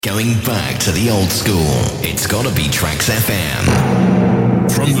Going back to the old school, it's gotta be Trax FM.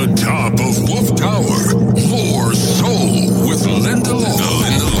 From the top of Wolf Tower, more soul with Lynda Law. The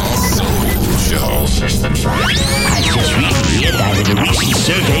Lynda Law Soul Show. I just recently read that in a recent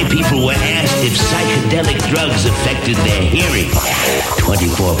survey, people were asked if psychedelic drugs affected their hearing.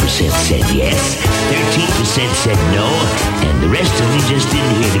 24% said yes, 13% said no, and the rest of them just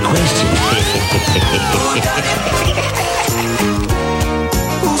didn't hear the question.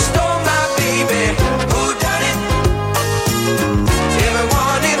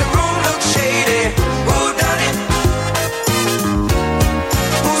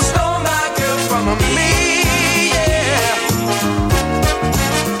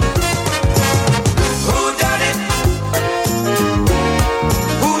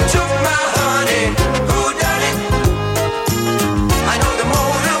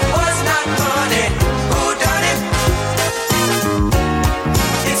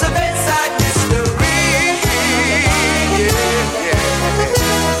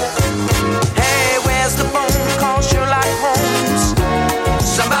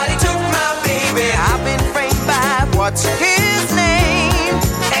 What's his name?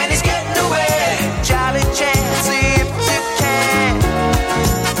 And he's getting away. Jolly chance, if you can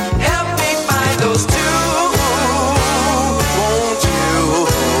help me find those two, won't you?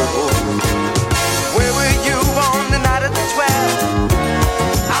 Where were you on the night of the 12th?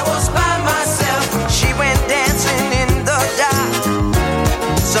 I was by myself. She went dancing in the dark.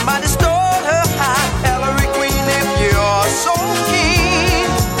 Somebody stole her heart. Hillary Queen, if you're so keen,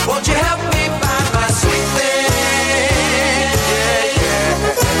 won't you help me find my sweet thing?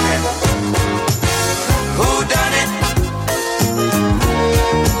 Who done it?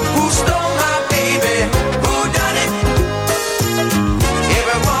 Who stole my baby? Who done it?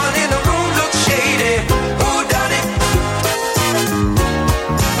 Everyone in the room looks shady. Who done it?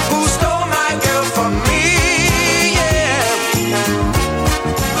 Who stole my girl from me? Yeah.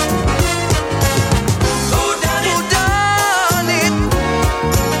 Who done it? Who done it?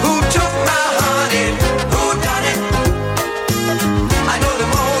 Who took my honey? Who done it? I know the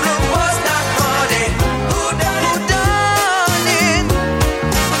motive was not money. Who done it? Who done it?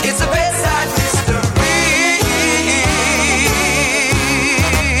 It's a bedside mystery.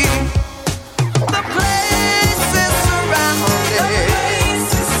 The place is surrounded.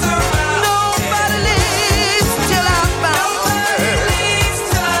 Nobody leaves till I found her.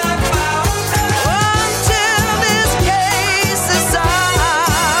 Until this case is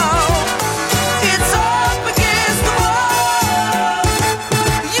solved, it's up against the wall.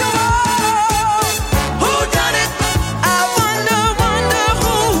 You are. Who done it? I wonder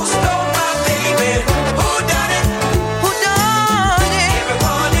who stole my baby. Who done it? Who done it?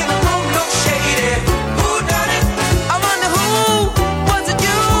 Everyone in the room looks shady. Who done it? I wonder who. Was it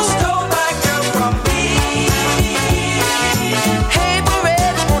you? Who stole my girl from me? Hey,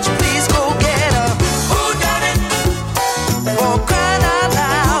 Beretta, won't you please go get her? Who done it? For crying out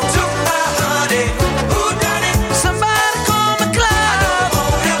loud. Who took my honey? Who done it? Somebody call McCloud.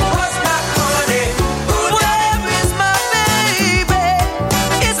 It was not money. Where is my baby?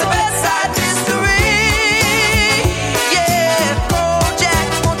 It's a bedside mystery. Yeah, oh Jack,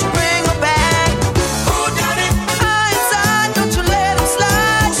 won't you bring her back? Who done it? Inside, don't you let him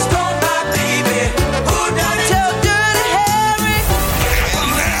slide. Who stole my baby? Who done it? Tell Dirty Harry.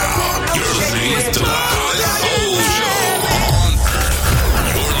 Now, you're listening to the Soul Show on Earth.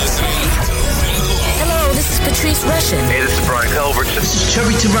 You're listening to Lynda Law. Hello, this is Patrice Rushen. Hey, this is Brian Culver. This is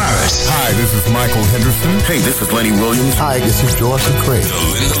Cherry Tavares. Hi, this is Michael Henderson. Hey, this is Lenny Williams. Hi, this is Dorothy Craig. The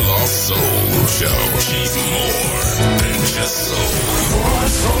Lynda Law Soul Show. She's more than just soul.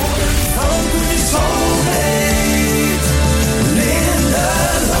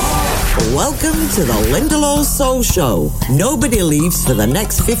 Welcome to the Lynda Law Soul Show. Nobody leaves for the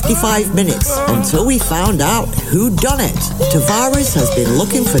next 55 minutes until we found out who done it. Tavares has been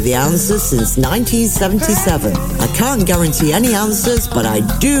looking for the answers since 1977. I can't guarantee any answers, but I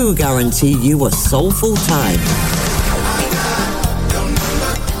do guarantee you a soulful time.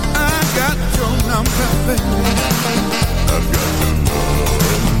 I got your number, baby.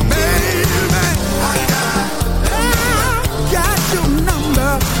 Baby, I got your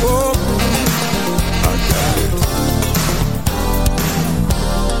number. Oh, I got it.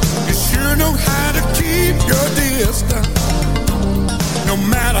 You sure know how to keep your distance. No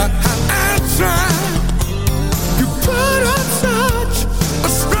matter how I try, you put on such a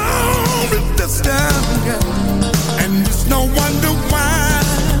strong resistance.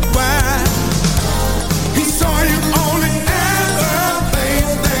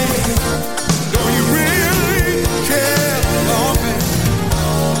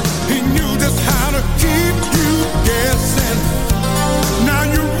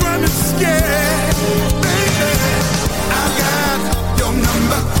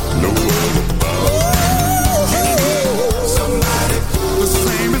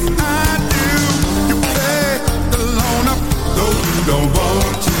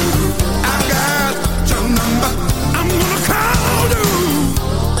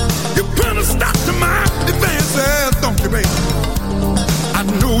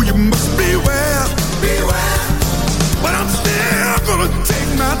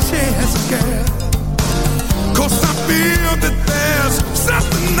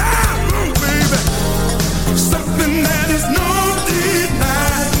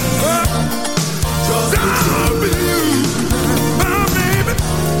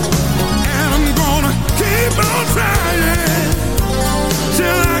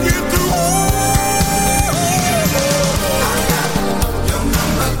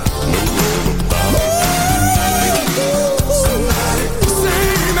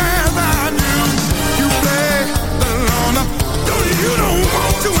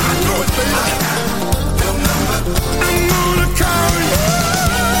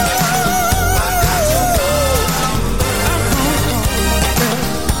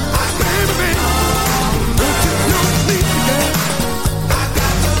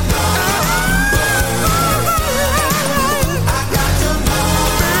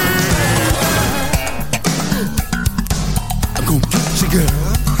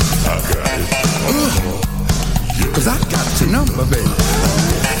 number, baby.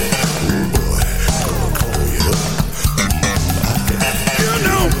 You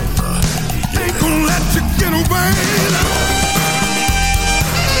know, ain't gonna let you get away.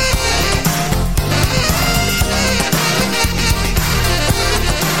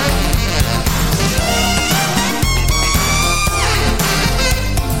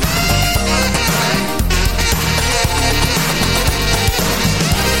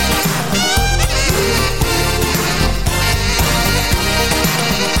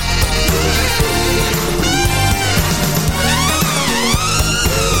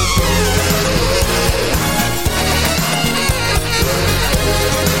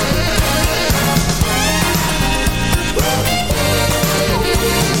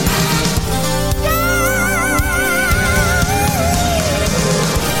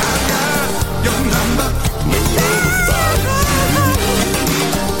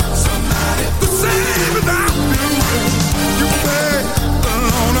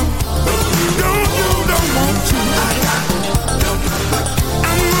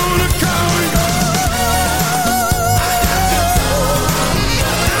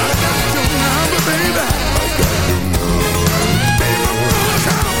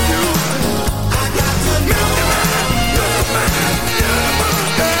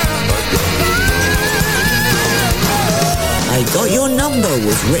 Got Your Number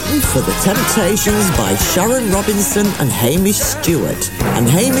was written for The Temptations by Sharon Robinson and Hamish Stewart. And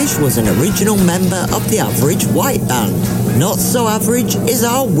Hamish was an original member of the Average White Band. Not So Average is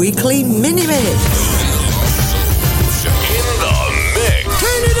our weekly mini-mix. In the mix.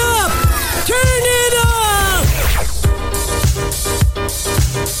 Turn it up! Turn it up!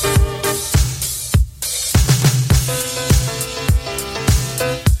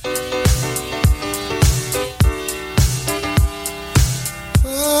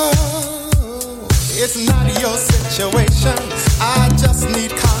 It's not your situation. I just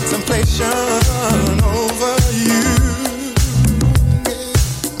need contemplation over you.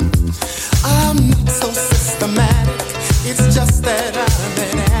 I'm not so systematic. It's just that I'm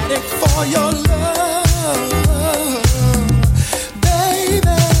an addict for your love,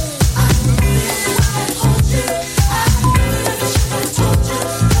 baby. I really wanna hold you. I really should have told you.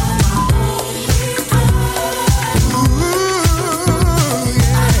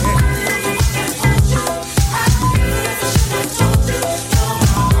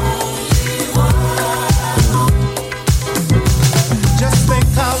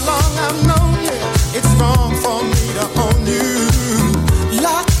 It's wrong for me to own you.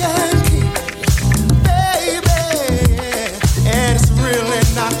 Lock and key.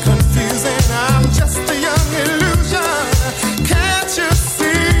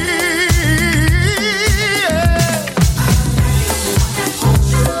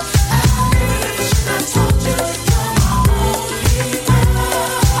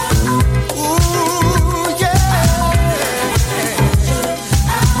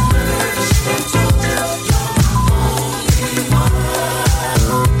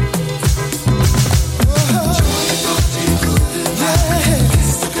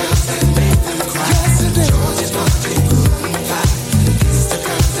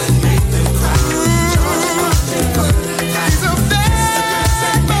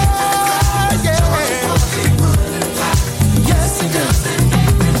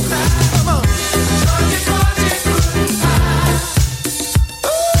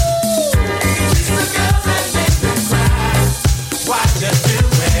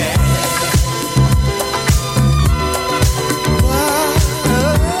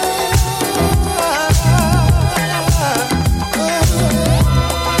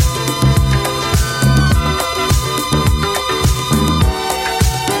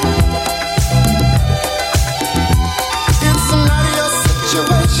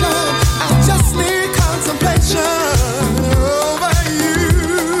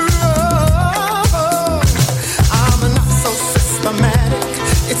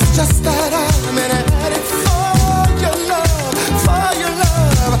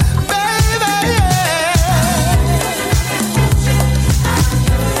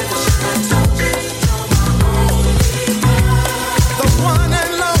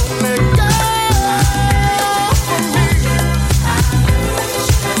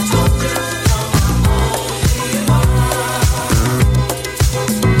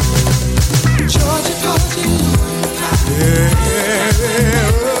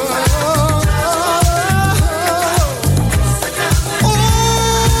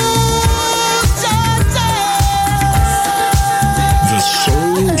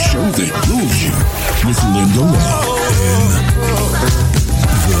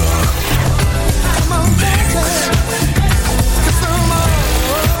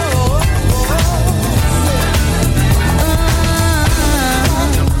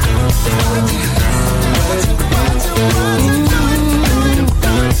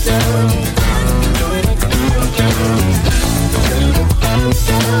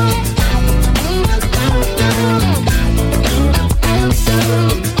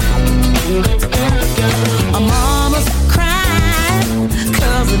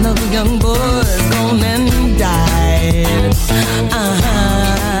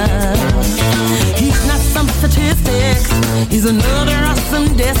 some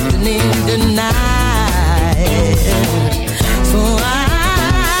destiny denied. So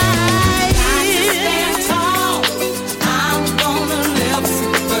stand tall. I'm gonna live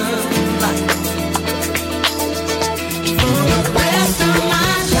super life for the rest of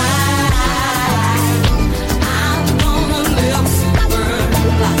my life. I'm gonna live super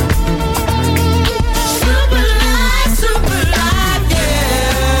life. Super life, super life,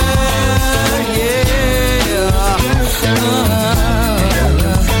 yeah, yeah.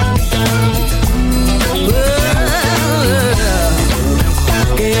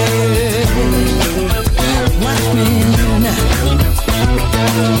 Watch me now.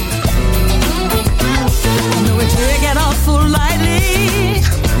 I know we take it all so lightly.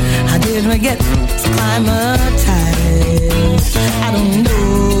 How did we get climatized? I don't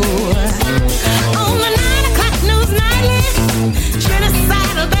know. On the 9 o'clock news nightly,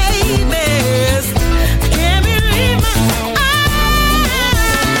 genocidal babies. I can't believe my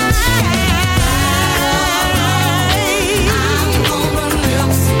eyes. I'm gonna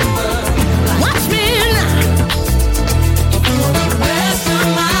live super life. Watch me now. For the rest of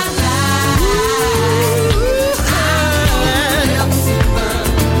my life, I'm gonna live super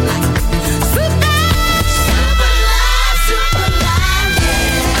life. Super, super life, super life,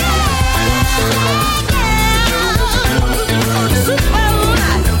 yeah. Super life.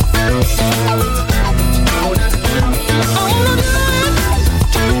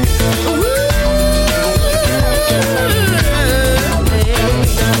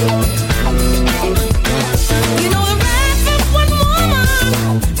 You know the right fit one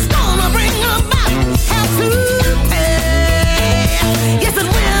woman is gonna bring about hell to pay. Yes, it will.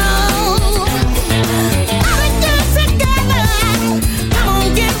 All we do together, come on,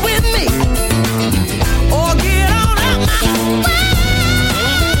 get with me, or get on out my way.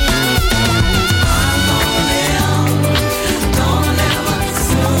 Gonna live a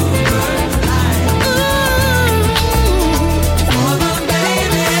super life. For the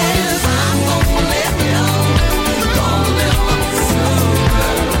babies, I'm gonna live young. Gonna live a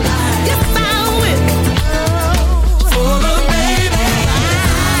super life. Yes, I will. For the babies, gonna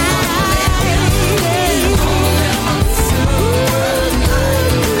live a super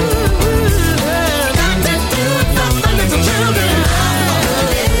life. Got to do it for the little children.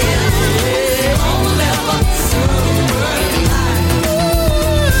 Gonna live a super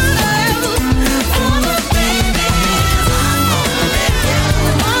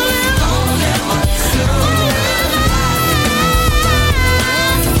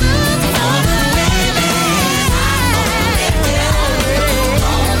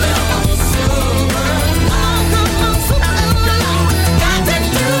For the babies,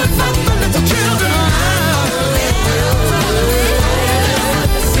 I'm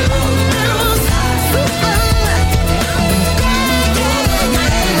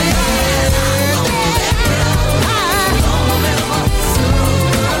gonna live young. Gonna live a super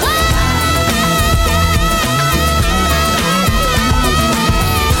life.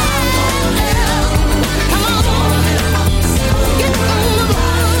 For the babies,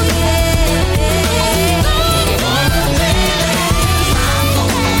 I'm gonna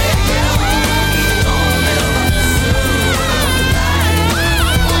live young.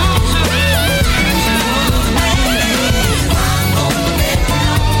 Gonna live a super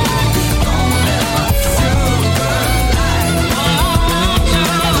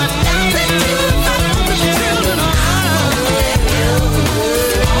life. Got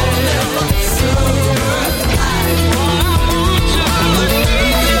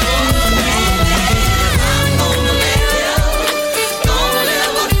to do it for the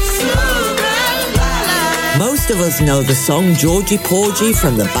little children. Most of us know the song Georgie Porgy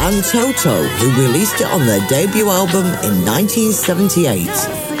from the band Toto, who released it on their debut album in 1978.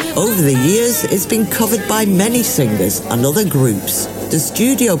 Over the years, it's been covered by many singers and other groups. The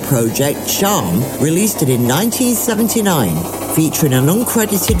studio project Charm released it in 1979, featuring an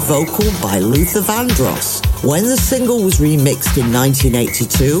uncredited vocal by Luther Vandross. When the single was remixed in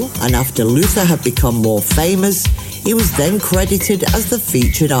 1982, and after Luther had become more famous, he was then credited as the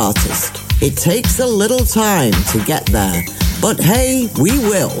featured artist. It takes a little time to get there, but hey, we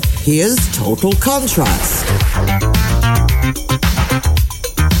will. Here's Total Contrast.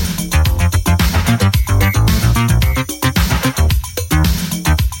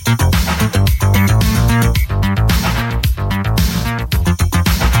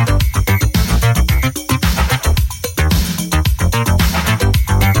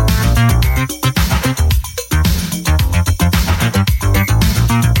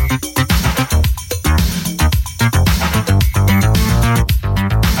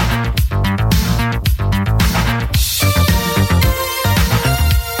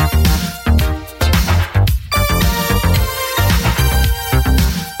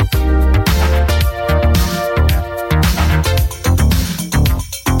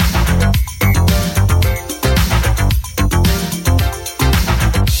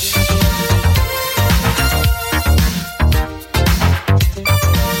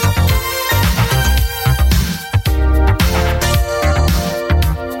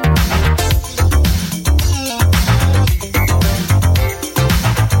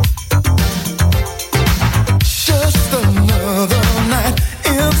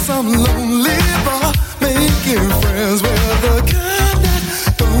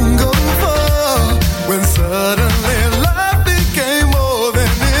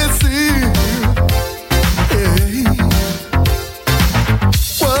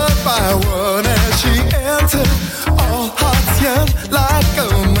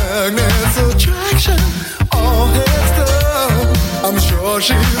 sure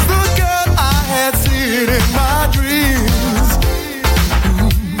she's the girl I had seen in my dreams.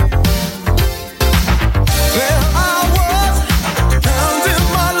 There I was, counting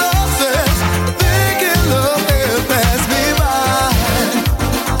my losses, thinking love had passed me by.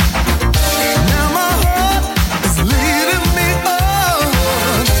 Now my heart is leading me on,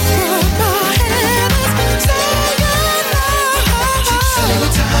 but my head is saying no. Takes a little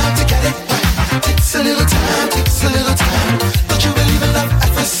time to get it right. Takes a little time, takes a little time. Don't you believe in love at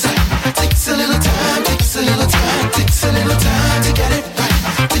first sight? Takes a little time, takes a little time, takes a little time to get it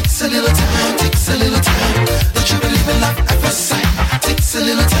right. Takes a little time, takes a little time. Don't you believe in love at first sight? Takes a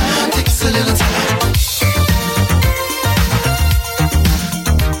little time, takes a little time.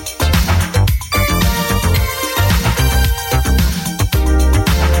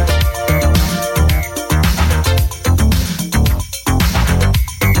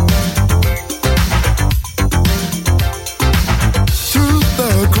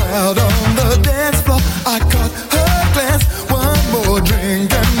 Crowd on the dance floor, I caught her glance. One more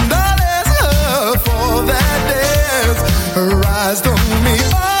drink and I'll ask her for that dance. Her eyes told me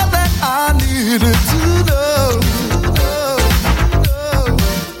all that I needed to know.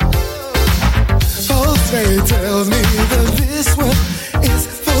 Pulse tells me that this one is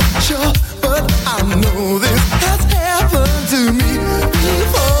for sure, but I know this has happened to me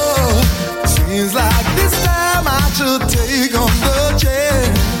before. Seems like this time I should take on the chance.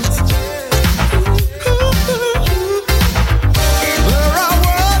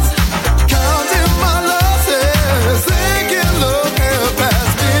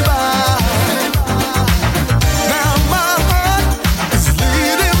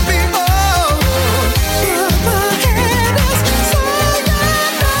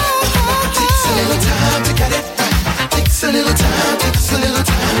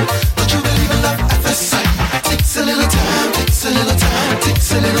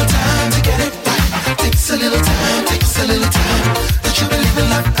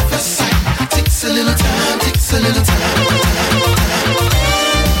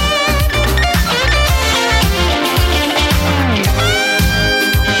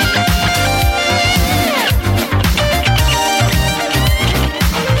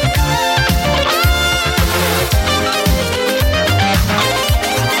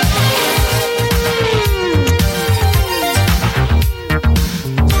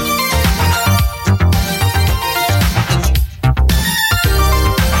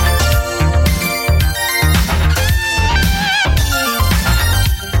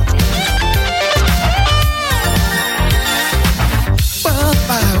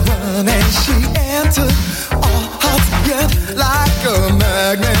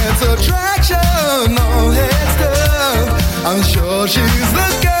 I'm sure she's the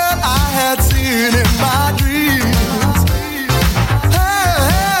girl I had seen in my dreams. Hey,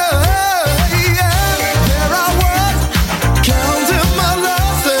 hey, hey, yeah. There I was, counting my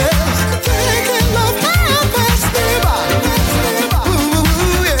losses, thinking love had passed me by.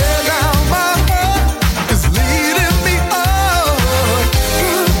 Ooh, yeah, now my heart is leading me on,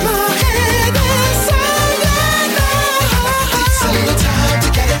 but my head is saying no. Takes a little time to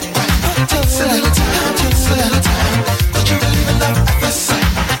get it right. Takes a little time, takes a little time.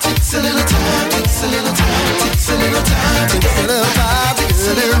 Takes a little time, takes a little time, takes a little time, takes a little time, takes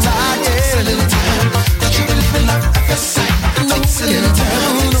a little time, takes a little time. Don't you believe in love at first sight? Takes a little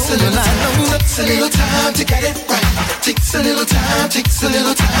time, takes a little time, takes a little time to get it right. Takes a little time, takes a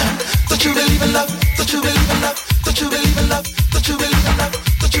little time. Don't you believe in love? Don't you believe in love? Don't you believe in love? Don't you believe in love?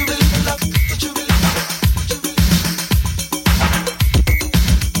 Don't you believe in love? Don't you believe?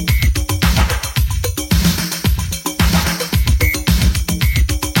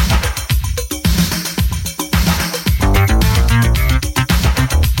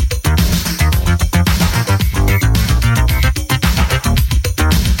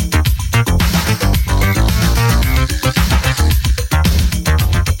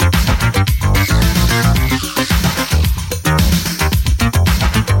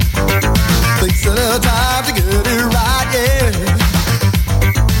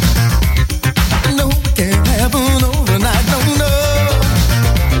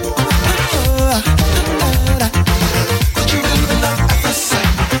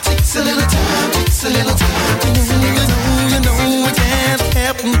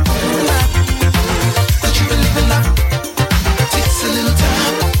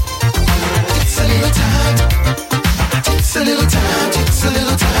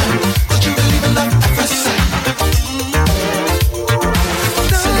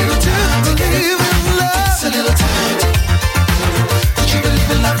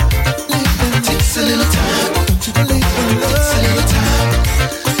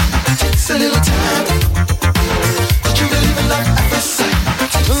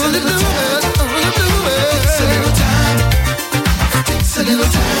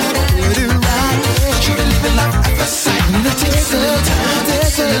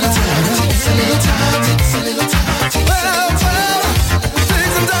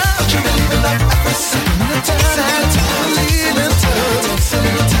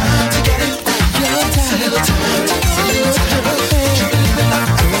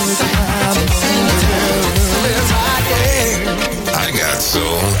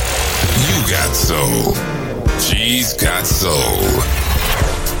 Soul.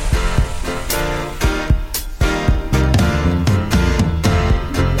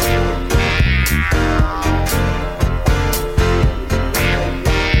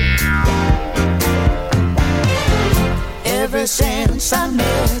 Ever since I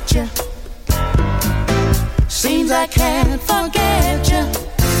met you, seems I can't forget you.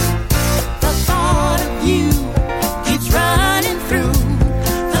 The thought of you keeps running through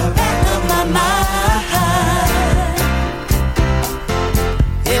the back of my mind.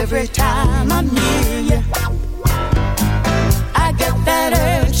 Every time I'm near you, I get that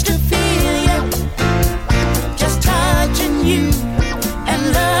urge to feel you. Just touching you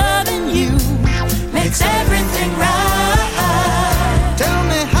and loving you makes everything right. Tell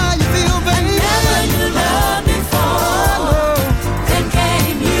me how you feel, baby. I never knew love before. Then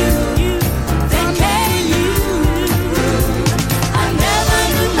came you. Then came you. I never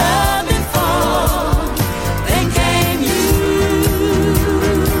knew love before. Then came you.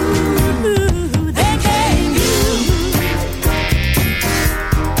 Then came you.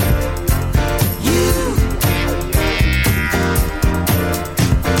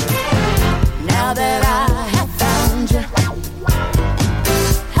 Now that I have found you,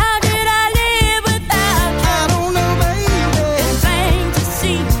 how did I live without you? I don't know, baby. It's plain to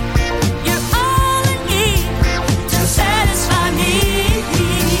see you're all I need to satisfy me.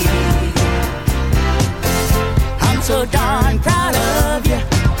 I'm so darn proud of you.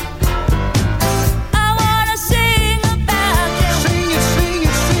 I wanna sing about you. Sing it, sing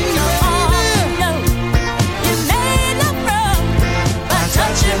it, sing it, baby. No, you made love wrong by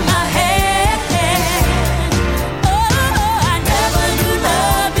touching my hand. Oh, I never knew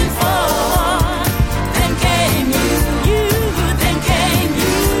love before. Then came you. Then came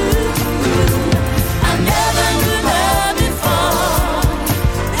you. I never knew love before.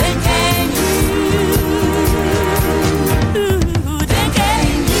 Then came you. Then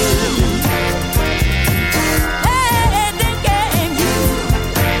came you. Hey, then came you. I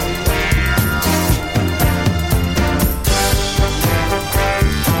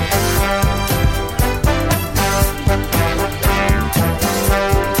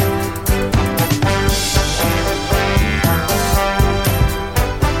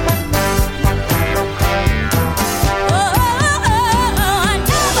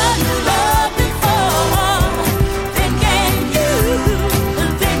never knew love before. Then came you.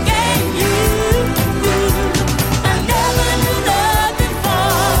 Then came you. I never knew love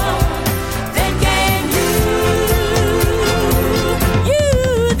before. Then came you.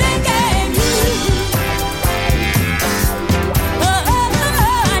 Then came you. I never knew love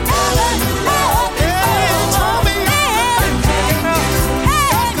before.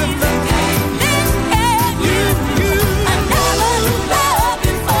 Then came you. I never knew love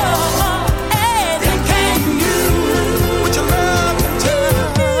before. Then came you. With your love and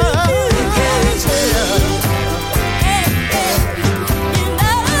touch. Then came you. You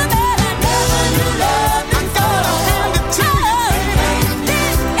know that I never knew love before. I gotta hand it to you.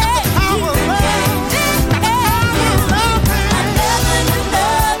 Power of love. I never knew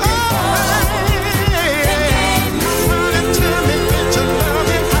love before. Then came you. Until me with your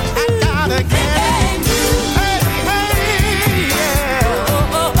loving, I gotta get it. Hey, yeah.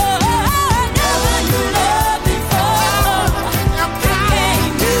 I never knew love before. Then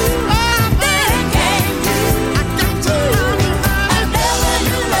came you. Then came you. I got to love you. I never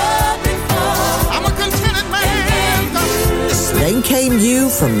knew love before. I'm a contented man. Then Came You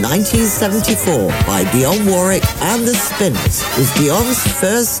from 1974 by Dionne Warwick and the Spinners was Dionne's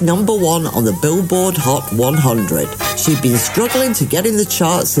first #1 on the Billboard Hot 100. She'd been struggling to get in the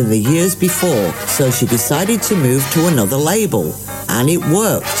charts in the years before, so she decided to move to another label. And it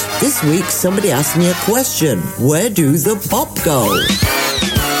worked. This week somebody asked me a question. Where do the bop go?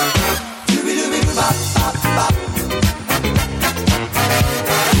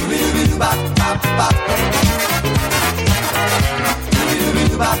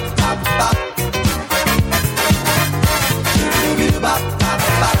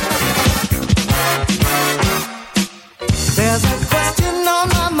 There's a question on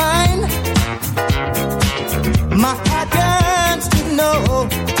my mind. My heart yearns to know.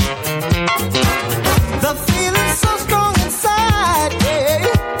 The feeling's so strong inside.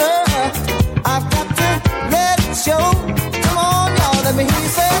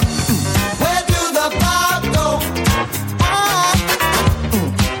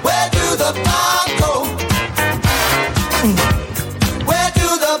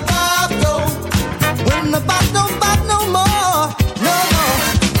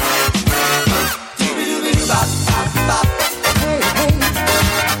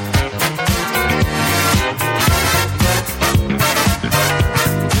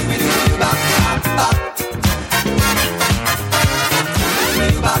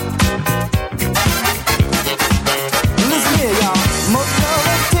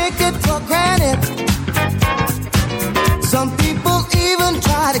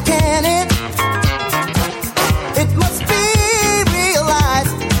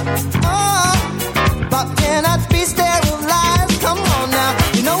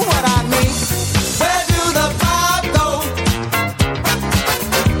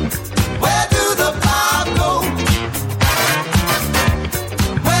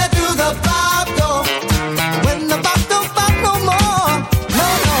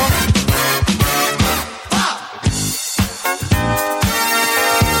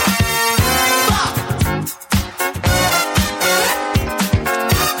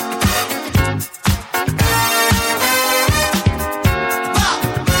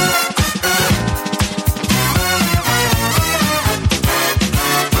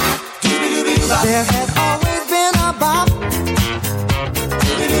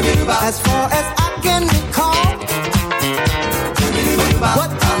 As far as I can recall,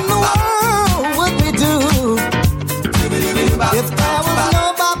 what in the world would we do if there was no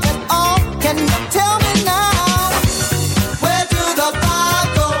Bob at all? Can you tell me now? Where do the Bob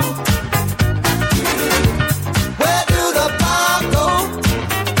go? Where do the Bob go?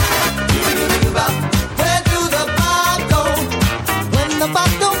 Where do the Bob go? When the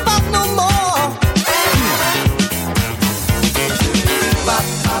Bob don't Bob no more. Bop,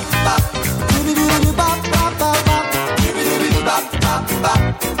 bop, bop. Doobie-doobie bop, bop, bop, bop. Doobie-doobie bop, bop, bop.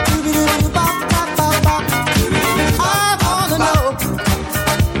 Doobie-doobie bop, bop, bop, bop. I wanna know.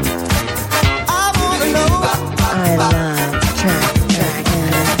 I wanna know. I love track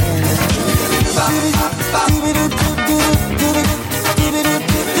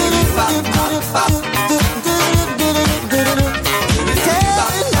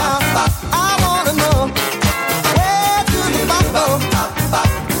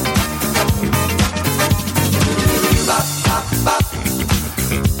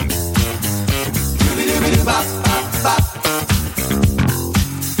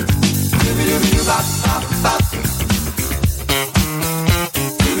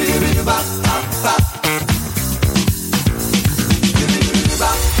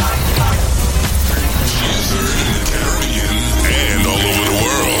And all over the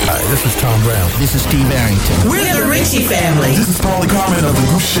world. Hi, this is Tom Brown. This is Steve Arrington. We're the Richie family. This is Paulie Carmen of the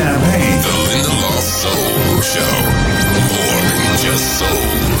group Champagne. The Lynda Lost Soul Show. More than just soul.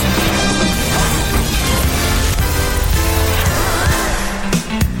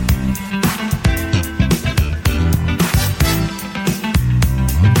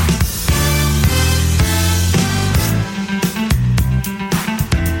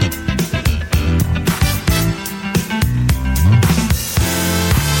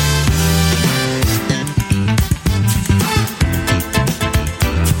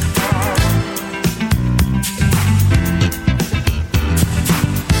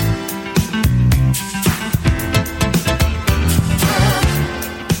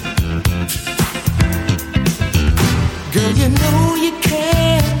 Girl, you know you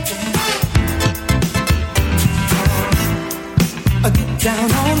can't get down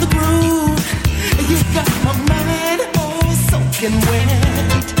on the groove. You got my mind all soaking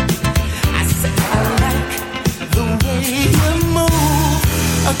wet. I said I like the way you move.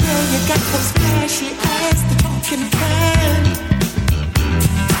 Girl, you got those flashy eyes, the talking kind,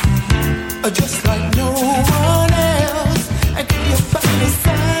 just like no one else. And your body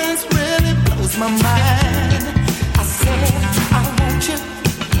size really blows my mind. I said I want you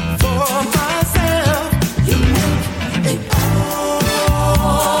for myself. You make it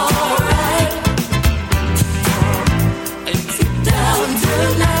alright. Let's get down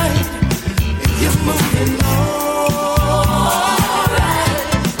tonight. You're moving alright,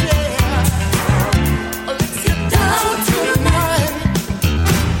 yeah. Let's get down tonight.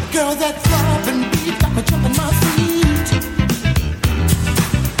 Girl, that throbbing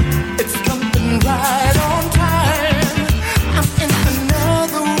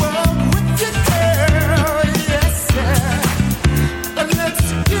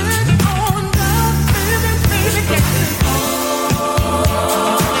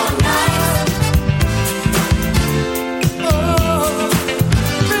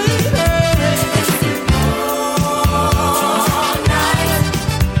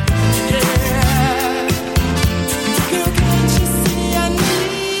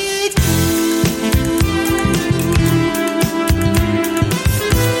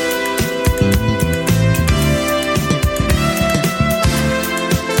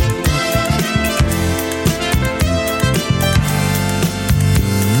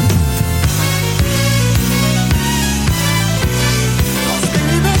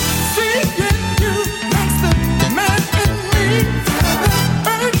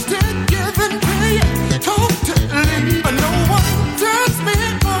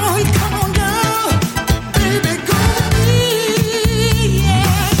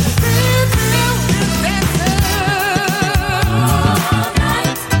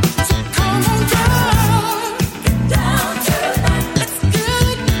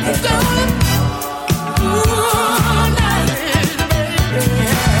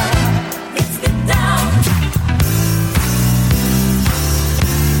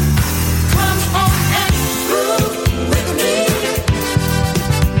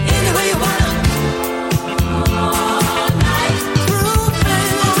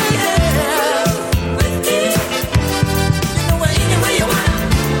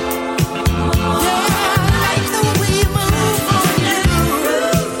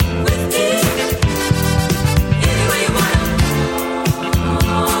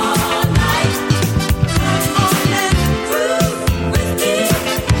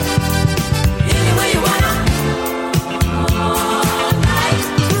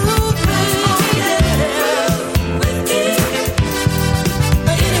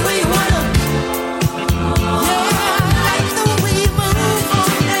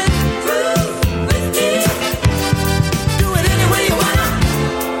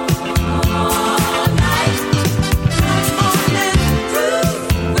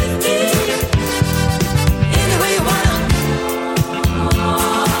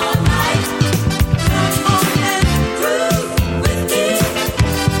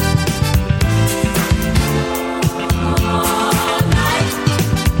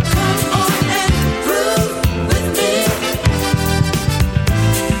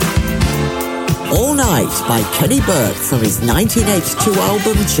Night by Kenny Burke from his 1982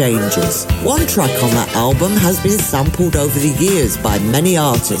 album Changes. One track on that album has been sampled over the years by many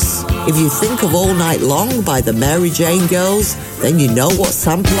artists. If you think of All Night Long by the Mary Jane Girls, then you know what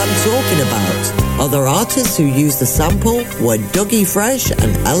sample I'm talking about. Other artists who used the sample were Dougie Fresh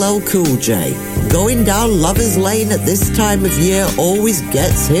and LL Cool J. Going down Lover's Lane at this time of year always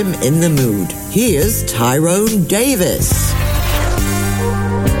gets him in the mood. Here's Tyrone Davis.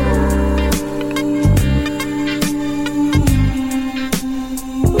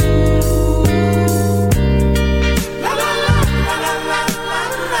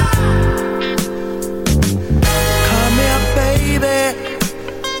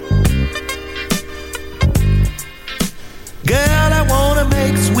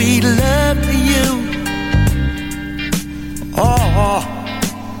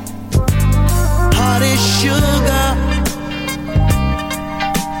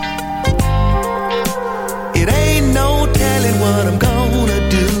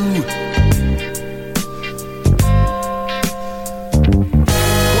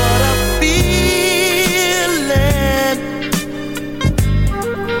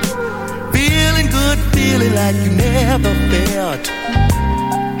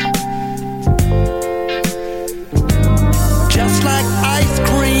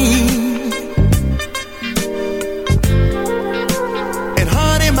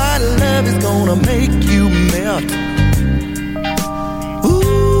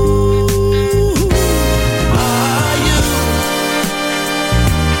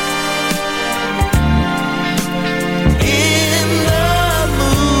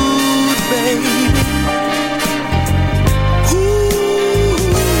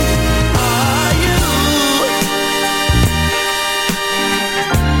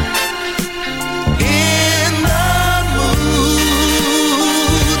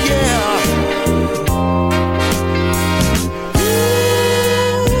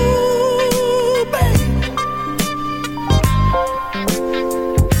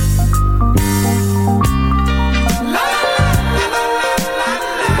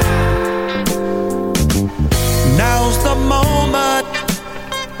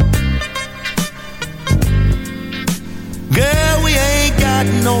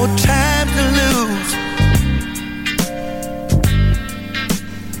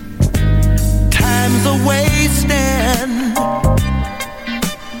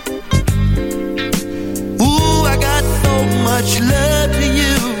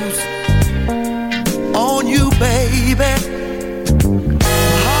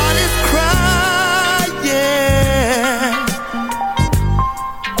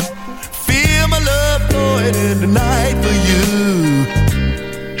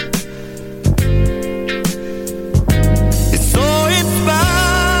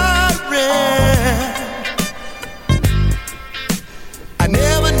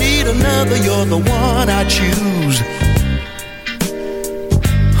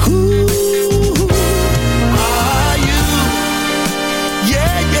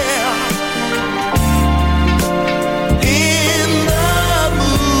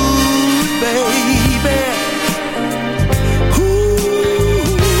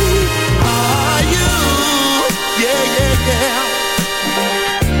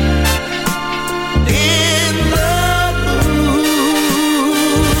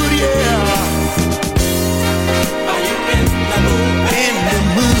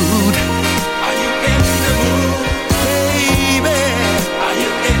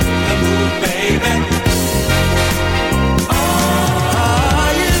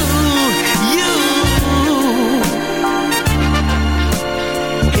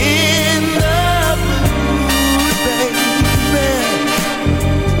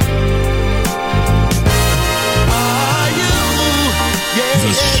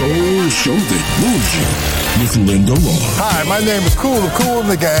 with Lynda. Hi, my name is Cool in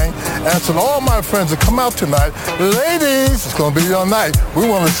the Gang, and to all my friends that come out tonight, ladies, it's going to be your night. We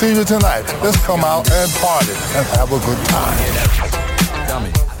want to see you tonight. Let's come out and party and have a good time. Tell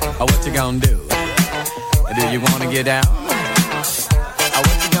me, what you gonna do? Do you want to get down?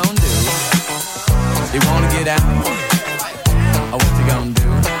 What you gonna do? You want to get down? What you gonna do?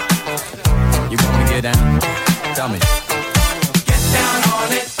 You gonna get down? Tell me. Get down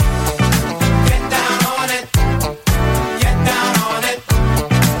on it. Get down on it. Get down on it.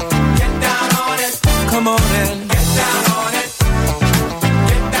 Get down on it. Come on in. Get down on it.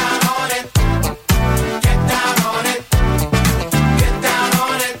 Get down on it. Get down on it. Get down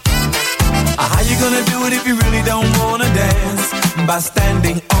on it. How you gonna do it if you really don't wanna dance? By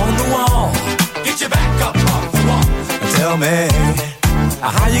standing on the wall. Get your back up off the wall. Tell me.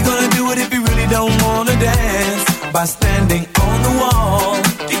 How you gonna do it if you really don't wanna dance? By standing on the wall.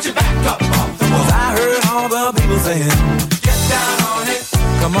 Get your back up off the wall. 'Cause I heard all the people saying, get down on it.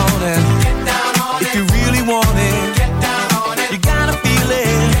 Come on and get down on it. If you really want it, get down on it. You gotta feel it.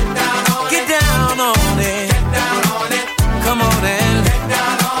 Get down on it. Get down on it. Get down on it. Come on and get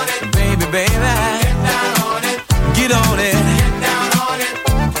down on it. Baby, baby. Get down on it. Get on it. Get down on it.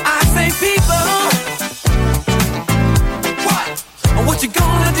 I say people, what you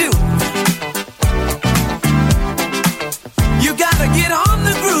gonna do? You gotta get on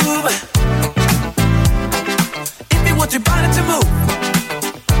the groove if you want your body to move.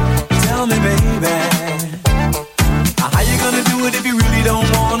 Tell me, baby, how you gonna do it if you really don't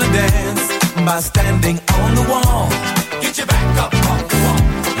wanna dance? By standing on the wall. Get your back up off the wall.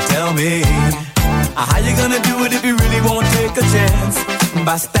 Tell me, how you gonna do it if you really won't take a chance?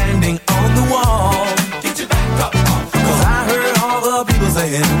 By standing on the wall. Get your back up off the wall. 'Cause I heard all the people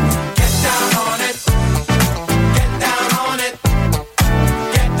saying, get down on it. Get down on it.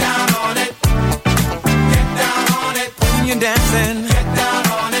 Get down on it. Get down on it. When you're dancing, get down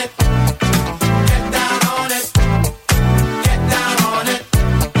on it. Get down on it. Get down on it.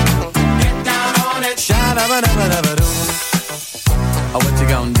 Get down on it. Sha-da-ba-da-ba-da-ba-doo. What you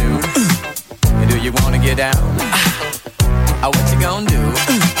gonna do? Do you wanna get down? What you gonna do?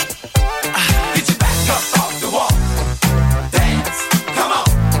 Get your back up off the wall. Dance, come on.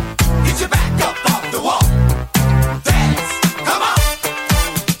 Get your back up off the wall. Dance, come on.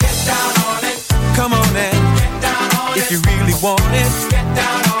 Get down on it. Come on and get down on it. If you really want it, get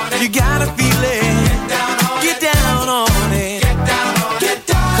down on it. You gotta feel it. Get down on it. Get down on it. Get down on it. Get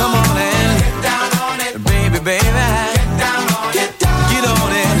down. Come on and get down on it. Baby, baby. Get down on it. Get down. Get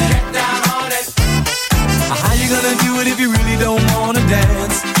on it. Get down on it. How you gonna do it if you really don't wanna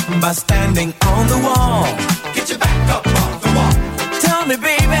dance? By standing on the wall. Get your back up off the wall. Tell me,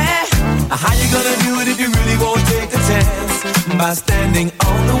 baby, how you gonna do it if you really won't take a chance? By standing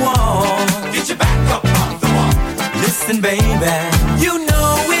on the wall. Get your back up off the wall. Listen, baby, you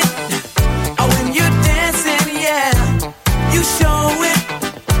know it. When you're dancing, yeah, you show it.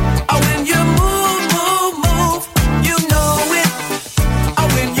 When you move, move, move, you know it.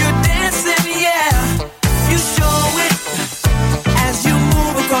 When you're dancing, yeah, you show it. As you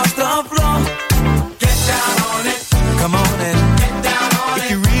move across the floor, get down on it. Come on and get down on it.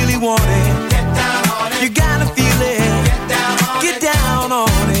 If you really want it, get down on it. You gotta feel it. Get down on it. Get down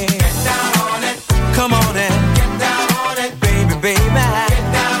on it. Get down on it. Come on and get down on it. Baby, baby. Get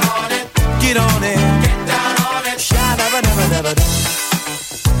down on it. Get on it. Get down on it. Sha-da-ba-da-ba-da-ba-da.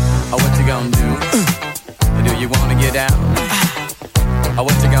 What you gonna do? Do you wanna get down?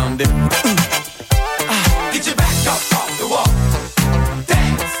 What you gonna do? Get your back up off the wall.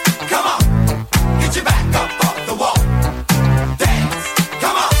 Dance, come on. Get your back up off the wall. Dance,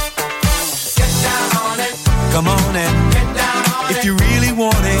 come on. Get down on it. Come on and get down on it. If you really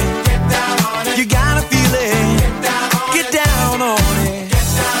want it, get down on it. You gotta feel it. Get down on it. Get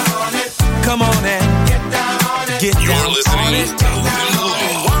down on it. Get down on it. Come on and get down on it. Get down on it.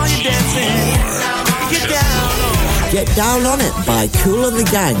 While you're dancing, get down on it. Get Down on It by Kool and the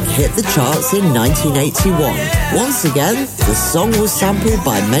Gang hit the charts in 1981. Once again, the song was sampled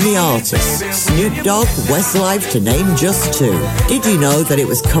by many artists, Snoop Dogg, Westlife to name just two. Did you know that it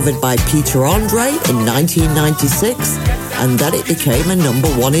was covered by Peter Andre in 1996 and that it became a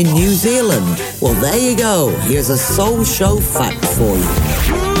 #1 in New Zealand? Well, there you go. Here's a Soul Show fact for you.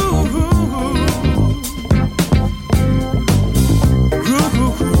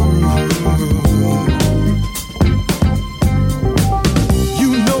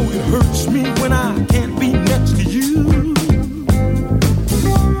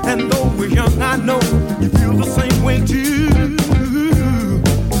 I know you feel the same way too.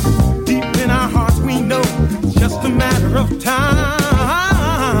 Deep in our hearts we know it's just a matter of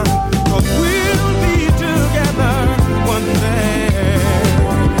time. 'Cause we'll be together one day.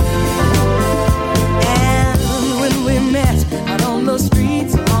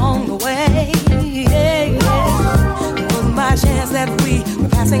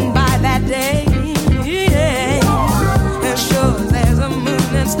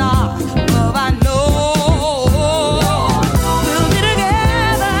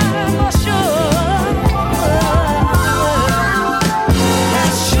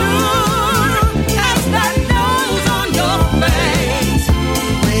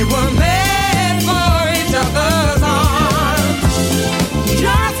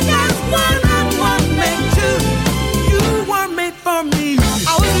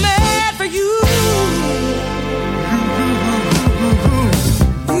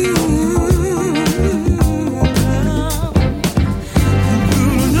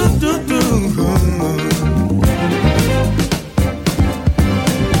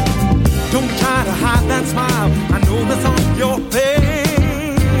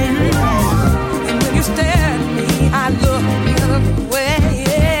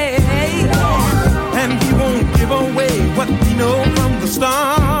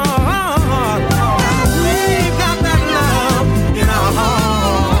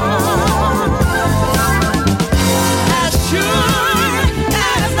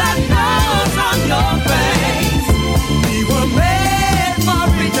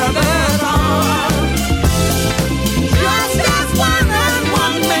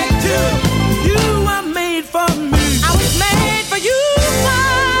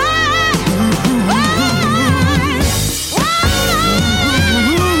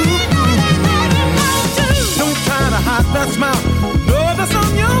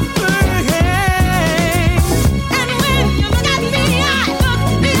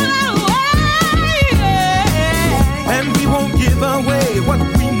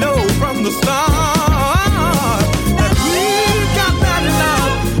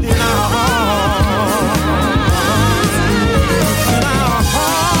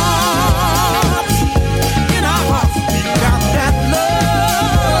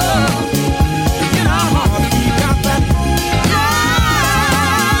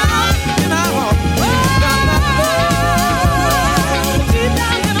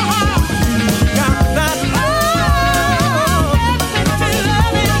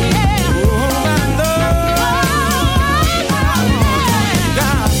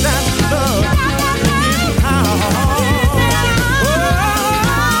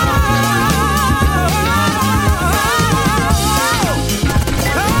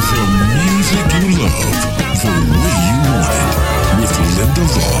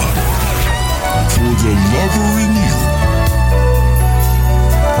 for the lover in you.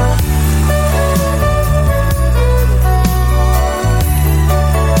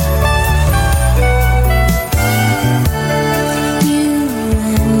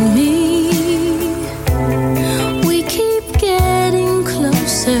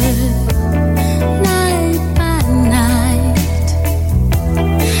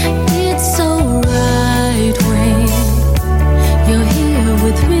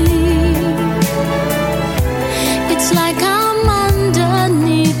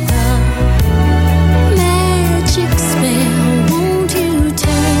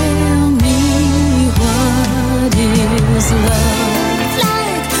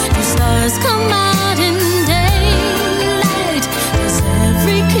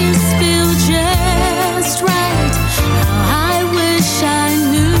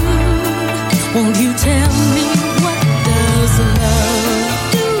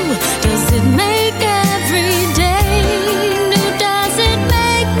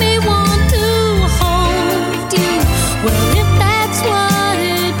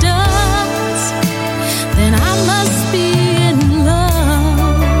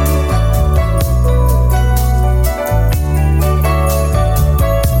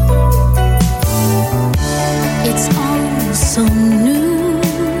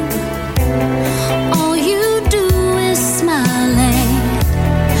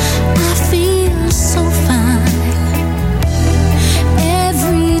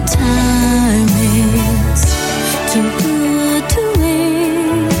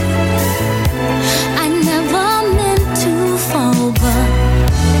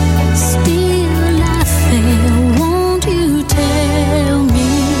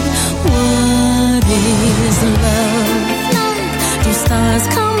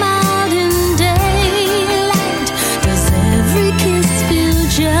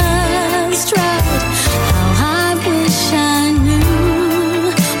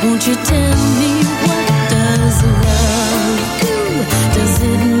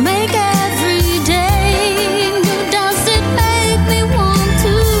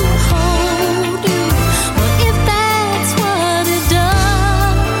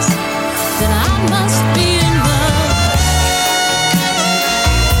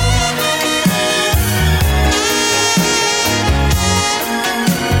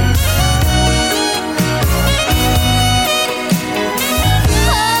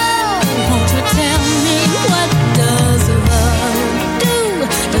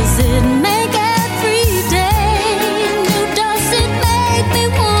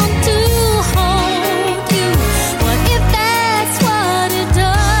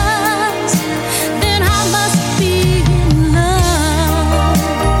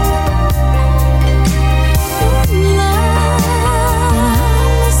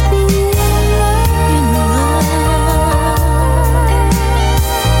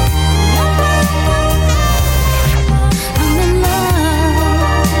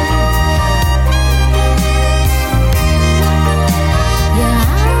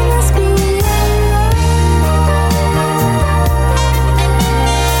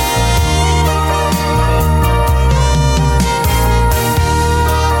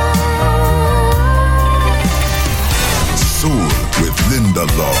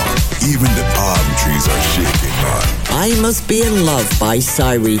 I Must Be in Love by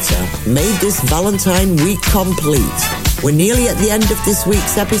Cyrita made this Valentine week complete. We're nearly at the end of this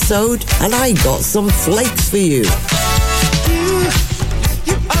week's episode, and I got some flakes for you.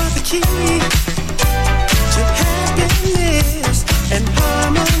 You are the key to happiness and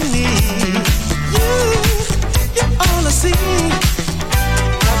harmony. You're all I see.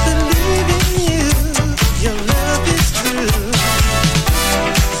 I believe in you. Your love is true.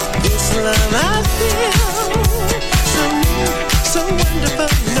 This love I feel. So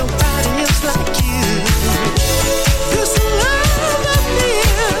wonderful, nobody else like you. This love I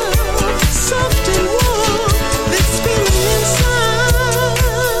feel, soft and warm, this feeling inside.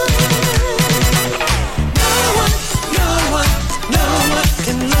 No one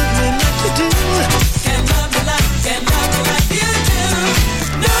can love me like you do. Can love me like you do.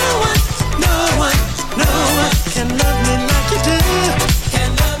 No one can love me like you do. Can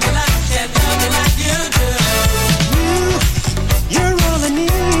love me like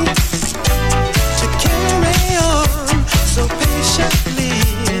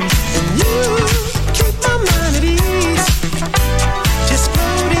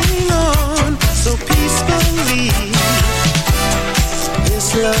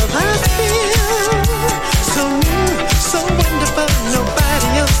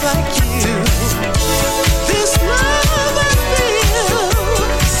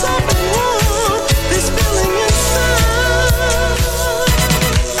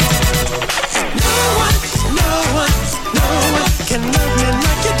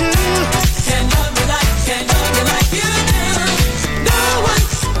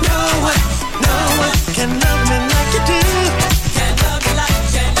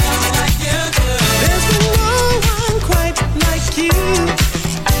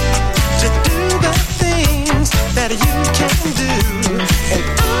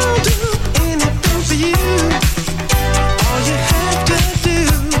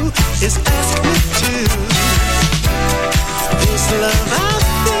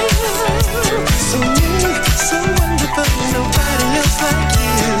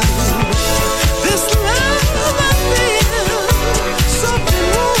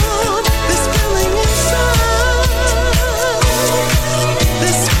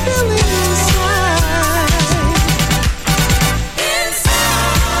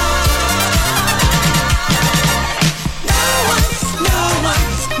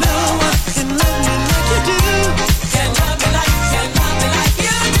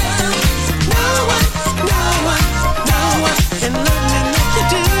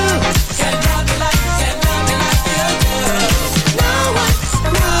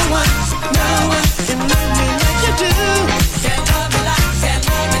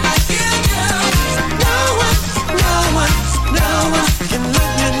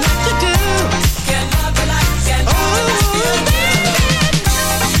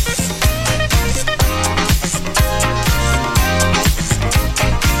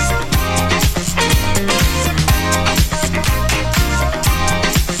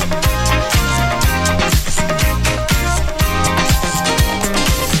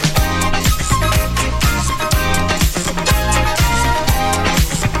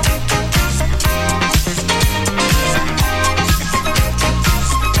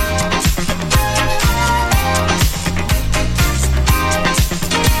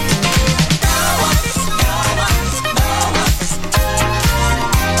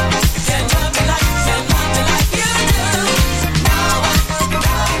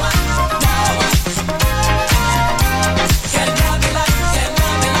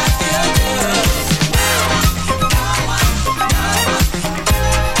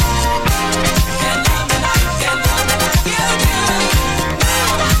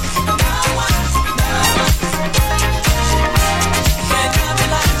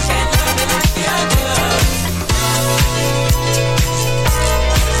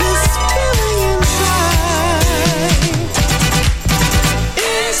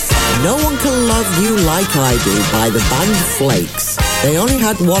No One Can Love You Like I Do by the band Flakes. They only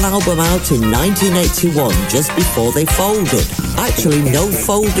had one album out in 1981, just before they folded. Actually, no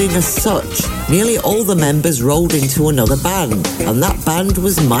folding as such. Nearly all the members rolled into another band, and that band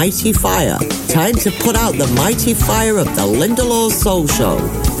was Mighty Fire. Time to put out the mighty fire of the Lynda Law Soul Show.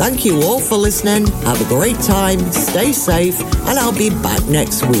 Thank you all for listening. Have a great time, stay safe, and I'll be back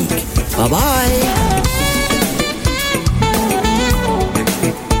next week. Bye-bye.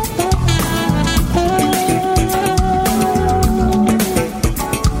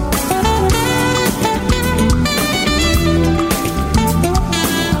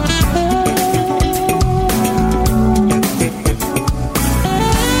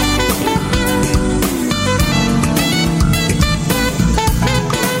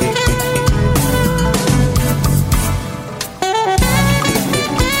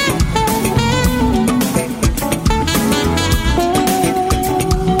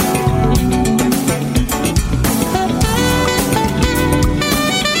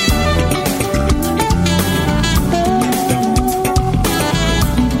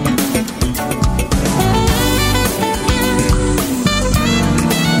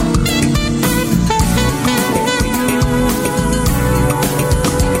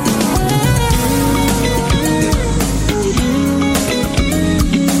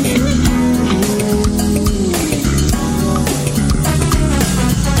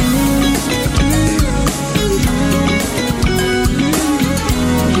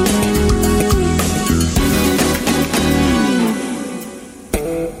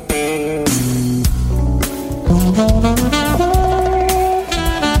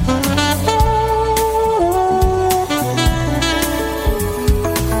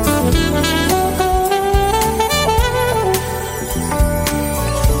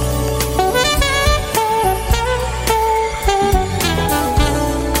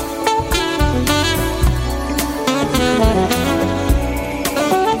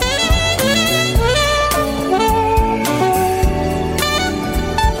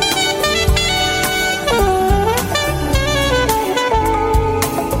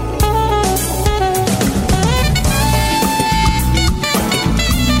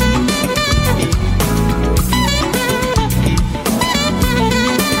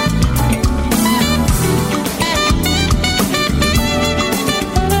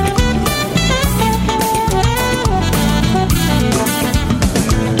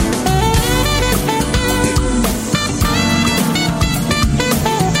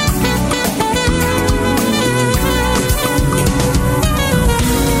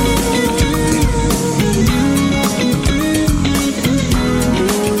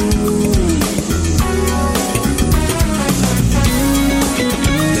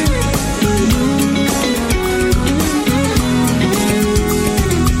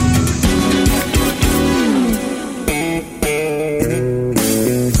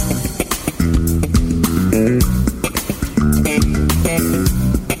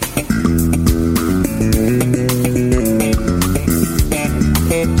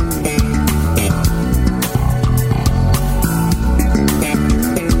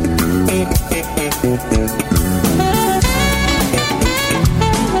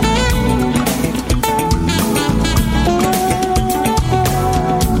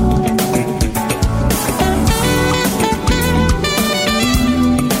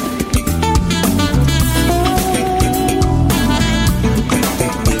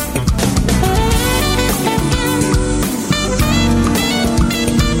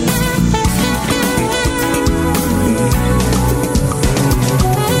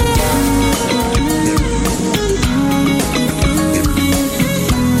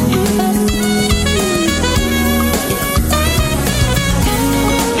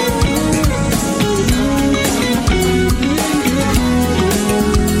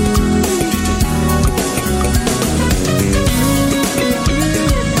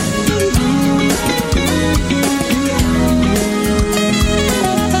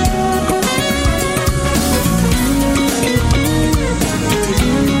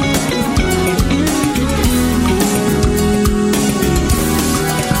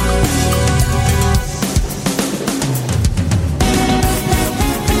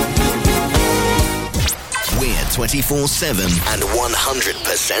 We're 24/7 and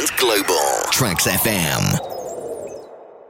 100% global. Tracks FM.